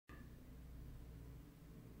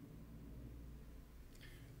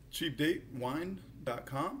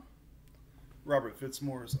cheapdatewine.com. Robert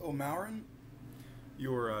Fitzmaurice O'Maurin,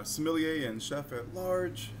 your sommelier and chef at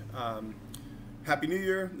large. Happy New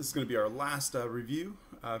Year. This is going to be our last review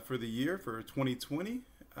for the year for 2020.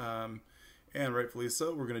 And rightfully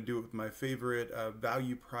so, we're going to do it with my favorite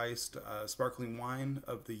value-priced sparkling wine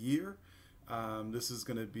of the year. This is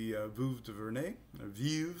going to be Veuve du Vernay,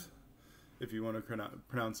 Veuve, if you want to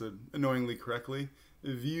pronounce it annoyingly correctly.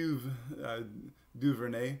 Veuve du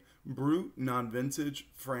Vernay Brut, non-vintage,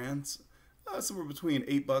 France. Somewhere between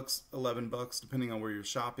 $8, $11, depending on where you're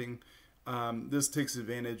shopping. This takes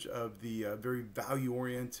advantage of the very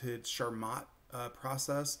value-oriented Charmat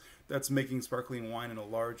process that's making sparkling wine in a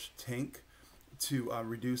large tank to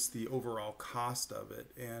reduce the overall cost of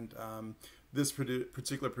it. And this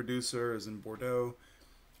particular producer is in Bordeaux.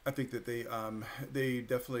 I think that they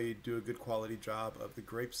definitely do a good quality job of the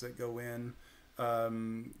grapes that go in.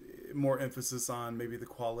 More emphasis on maybe the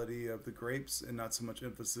quality of the grapes and not so much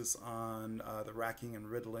emphasis on the racking and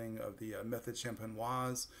riddling of the method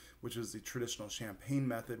champenoise, which is the traditional champagne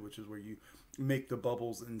method, which is where you make the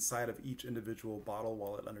bubbles inside of each individual bottle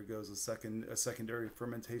while it undergoes a secondary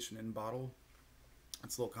fermentation in bottle.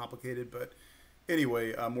 It's a little complicated, but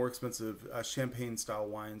anyway, more expensive champagne style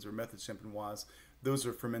wines or method champenoise, those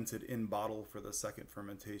are fermented in bottle for the second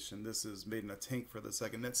fermentation. This is made in a tank for the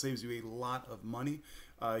second. That saves you a lot of money.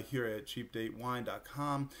 Here at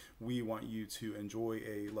cheapdatewine.com, we want you to enjoy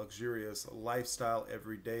a luxurious lifestyle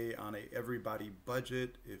every day on a everybody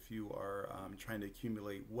budget. If you are trying to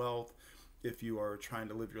accumulate wealth, if you are trying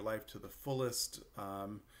to live your life to the fullest,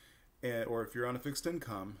 or if you're on a fixed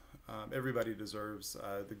income, everybody deserves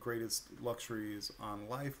the greatest luxuries on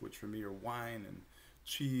life, which for me are wine and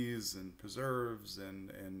cheese and preserves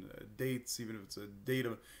and dates, even if it's a date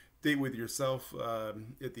with yourself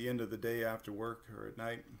at the end of the day after work or at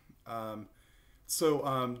night.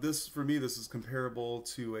 This, for me, this is comparable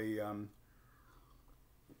to a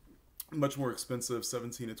much more expensive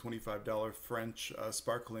 $17 to $25 French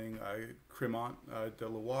sparkling Crémant de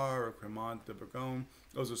Loire or Crémant de Bourgogne.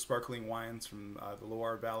 Those are sparkling wines from the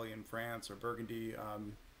Loire Valley in France, or Burgundy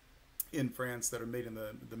in France, that are made in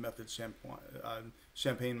the method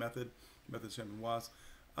champagne method champenoise,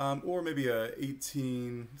 or maybe a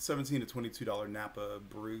 $17 to $22 Napa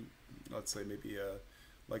Brut. Let's say maybe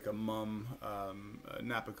like a Mumm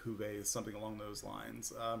Napa Cuvée, something along those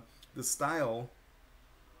lines. The style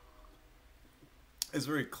is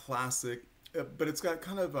very classic, but it's got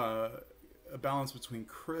kind of a balance between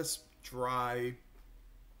crisp, dry,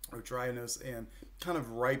 or dryness, and kind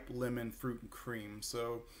of ripe lemon, fruit, and cream.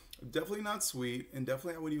 So definitely not sweet, and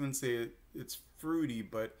definitely I wouldn't even say it's fruity,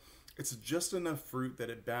 but it's just enough fruit that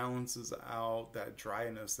it balances out that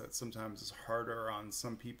dryness that sometimes is harder on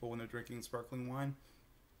some people when they're drinking sparkling wine.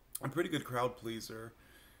 A pretty good crowd pleaser.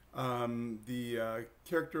 The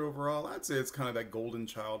character overall, I'd say it's kind of that golden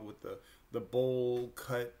child with the bowl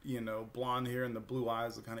cut, blonde hair, and the blue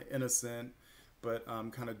eyes are kind of innocent, but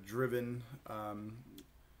kind of driven,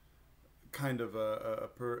 kind of a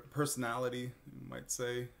personality, you might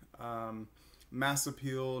say. Mass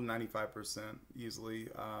appeal, 95% easily.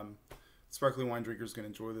 Sparkling wine drinkers can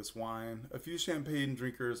enjoy this wine. A few champagne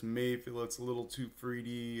drinkers may feel it's a little too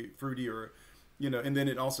fruity, or, and then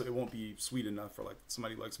it won't be sweet enough for like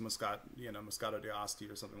somebody who likes Moscato d'Asti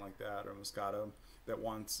or something like that, or Moscato that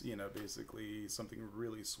wants, basically something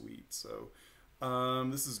really sweet. So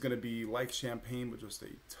this is going to be like champagne, but just a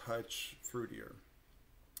touch fruitier.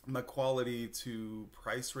 My quality to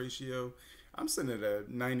price ratio, I'm sitting at a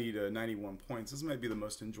 90 to 91 points. This might be the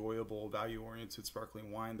most enjoyable, value-oriented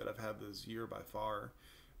sparkling wine that I've had this year by far.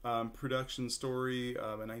 Production story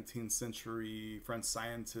of a 19th century French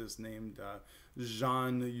scientist named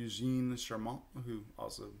Jean Eugène Charmat, who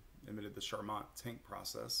also invented the Charmat tank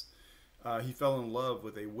process. He fell in love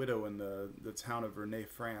with a widow in the town of Vernay,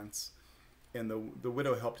 France, and the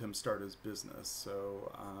widow helped him start his business.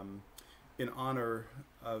 So in honor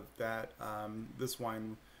of that, this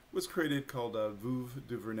wine was created, called Veuve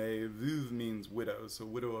du Vernay. Veuve means widow, so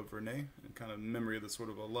widow of Vernay, in kind of memory of the sort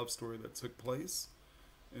of a love story that took place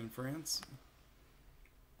in France.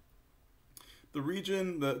 The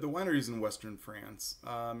region, the winery is in western France.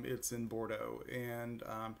 It's in Bordeaux, and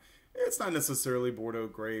it's not necessarily Bordeaux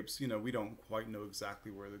grapes. We don't quite know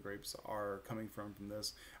exactly where the grapes are coming from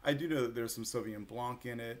this. I do know that there's some Sauvignon Blanc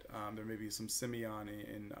in it. There may be some Semillon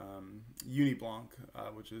in Uni Blanc,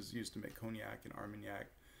 which is used to make cognac and Armagnac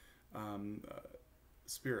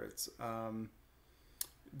spirits.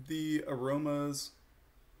 The aromas,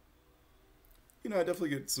 I definitely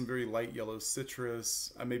get some very light yellow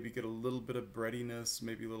citrus. I maybe get a little bit of breadiness,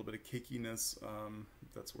 maybe a little bit of cakiness.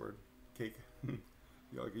 If that's a word, cake.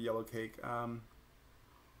 like a yellow cake.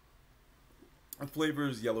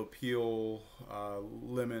 Flavors: yellow peel,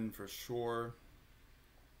 lemon for sure.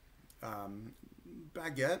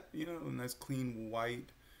 Baguette, you know, a nice clean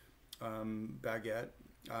white baguette.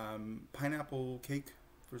 Pineapple cake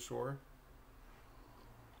for sure.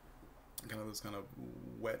 Kind of this kind of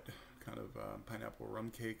wet kind of pineapple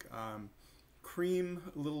rum cake. Cream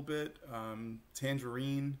a little bit.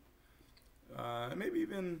 Tangerine. Maybe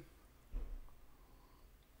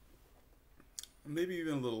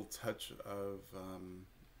even a little touch of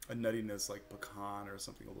a nuttiness like pecan or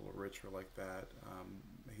something a little richer like that.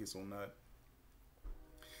 Hazelnut.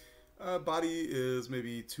 Body is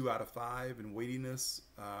maybe 2 out of 5 in weightiness.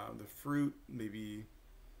 The fruit maybe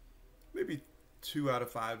 2 out of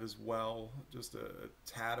 5 as well. Just a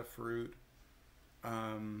tad of fruit.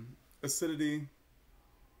 Acidity.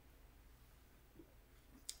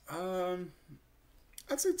 I'd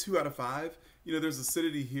say 2 out of 5. You know, there's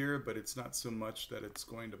acidity here, but it's not so much that it's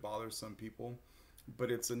going to bother some people.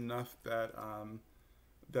 But it's enough that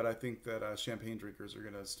that I think that champagne drinkers are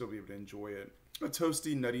going to still be able to enjoy it. A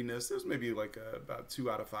toasty nuttiness. There's maybe like about 2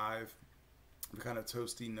 out of 5. The kind of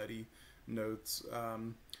toasty, nutty notes.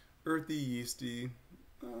 Earthy, yeasty.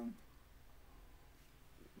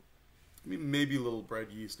 Maybe a little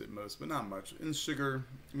bread yeast at most, but not much. And sugar,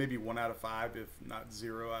 maybe 1 out of 5, if not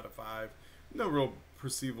 0 out of 5. No real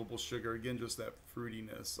perceivable sugar. Again, just that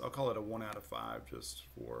fruitiness. I'll call it a 1 out of 5 just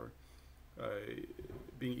for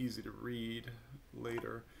being easy to read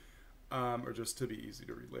later, or just to be easy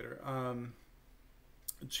to read later.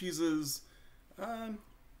 Cheeses. I'm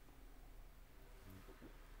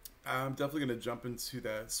definitely going to jump into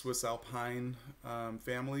that Swiss Alpine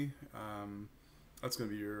family. That's going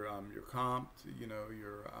to be your Comte, you know,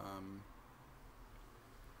 your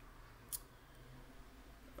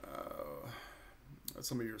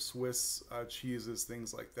some of your Swiss cheeses,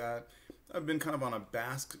 things like that. I've been kind of on a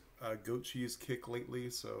Basque goat cheese kick lately,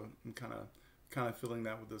 so I'm kind of feeling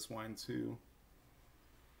that with this wine too.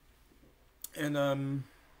 And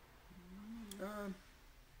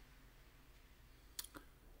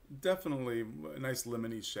definitely a nice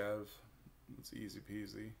lemony chev. It's easy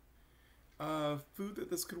peasy. Food that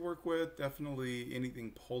this could work with, definitely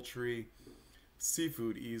anything poultry.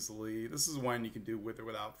 Seafood easily. This is a wine you can do with or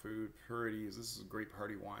without food. Purities. This is a great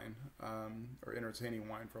party wine, or entertaining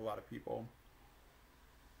wine for a lot of people.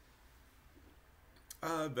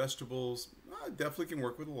 Vegetables. Definitely can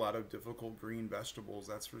work with a lot of difficult green vegetables,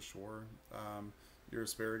 that's for sure. Your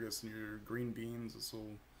asparagus and your green beans, this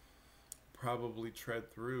will probably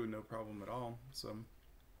tread through, no problem at all. So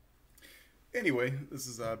anyway, this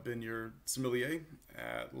has been your sommelier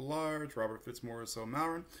at large, Robert Fitzmaurice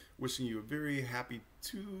O'Malley, wishing you a very happy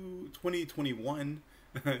 2021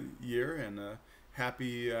 year and a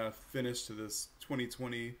happy finish to this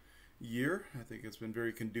 2020 year. I think it's been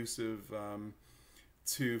very conducive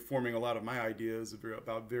to forming a lot of my ideas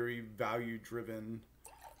about very value-driven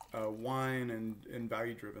wine and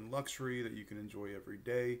value-driven luxury that you can enjoy every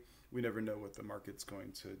day. We never know what the market's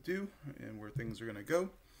going to do and where things are going to go.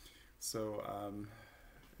 So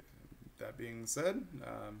that being said,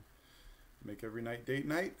 make every night date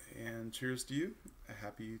night, and cheers to you. A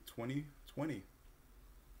happy 2020.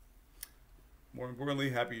 More importantly,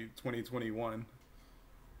 happy 2021.